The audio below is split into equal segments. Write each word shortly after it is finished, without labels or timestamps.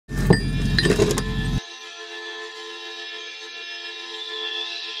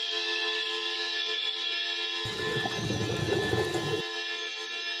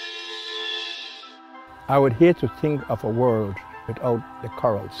I would hate to think of a world without the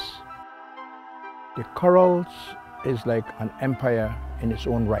corals. The corals is like an empire in its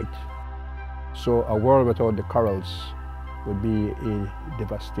own right. So a world without the corals would be a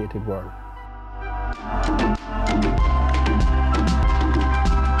devastated world.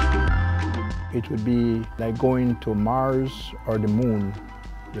 It would be like going to Mars or the moon.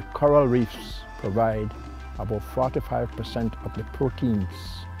 The coral reefs provide about 45% of the proteins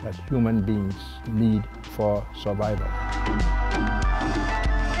that human beings need for survival.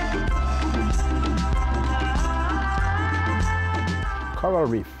 Coral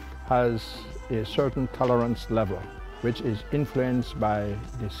reef has a certain tolerance level, which is influenced by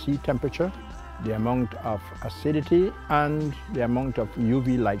the sea temperature, the amount of acidity, and the amount of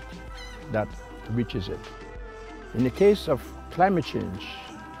UV light that reaches it. In the case of climate change,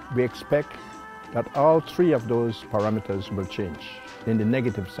 we expect that all three of those parameters will change in the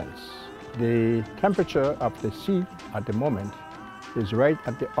negative sense. The temperature of the sea at the moment is right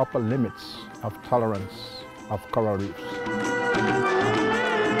at the upper limits of tolerance of coral reefs.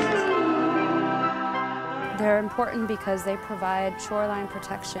 They're important because they provide shoreline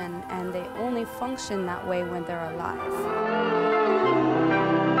protection, and they only function that way when they're alive.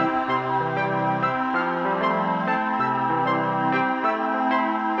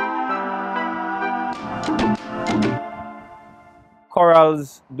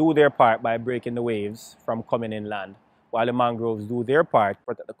 Corals do their part by breaking the waves from coming inland, while the mangroves do their part to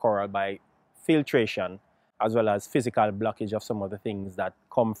protect the coral by filtration, as well as physical blockage of some of the things that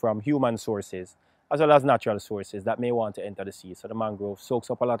come from human sources, as well as natural sources that may want to enter the sea. So the mangrove soaks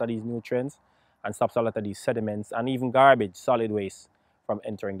up a lot of these nutrients and stops a lot of these sediments and even garbage, solid waste, from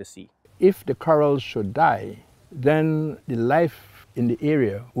entering the sea. If the corals should die, then the life in the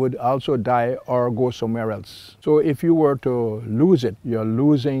area would also die or go somewhere else. So if you were to lose it, you're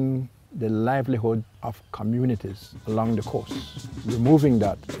losing the livelihood of communities along the coast. Removing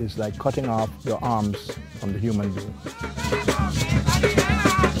that is like cutting off your arms from the human being.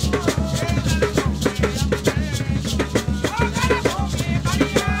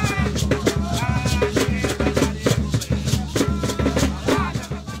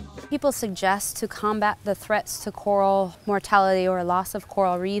 People suggest to combat the threats to coral mortality or loss of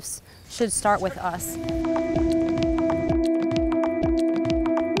coral reefs should start with us.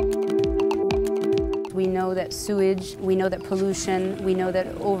 We know that sewage, we know that pollution, we know that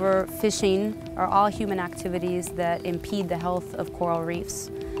overfishing are all human activities that impede the health of coral reefs.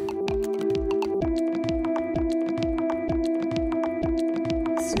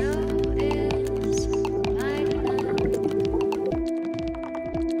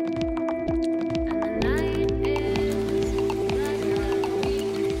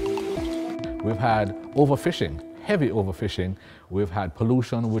 We've had overfishing, heavy overfishing. We've had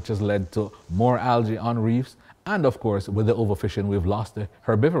pollution, which has led to more algae on reefs. And of course, with the overfishing, we've lost the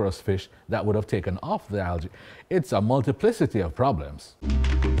herbivorous fish that would have taken off the algae. It's a multiplicity of problems.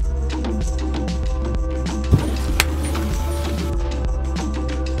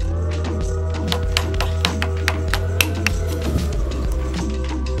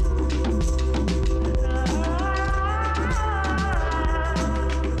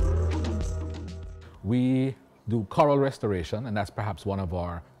 We do coral restoration, and that's perhaps one of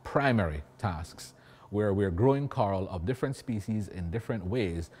our primary tasks, where we're growing coral of different species in different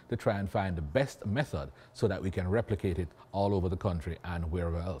ways to try and find the best method so that we can replicate it all over the country and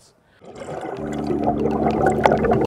wherever else.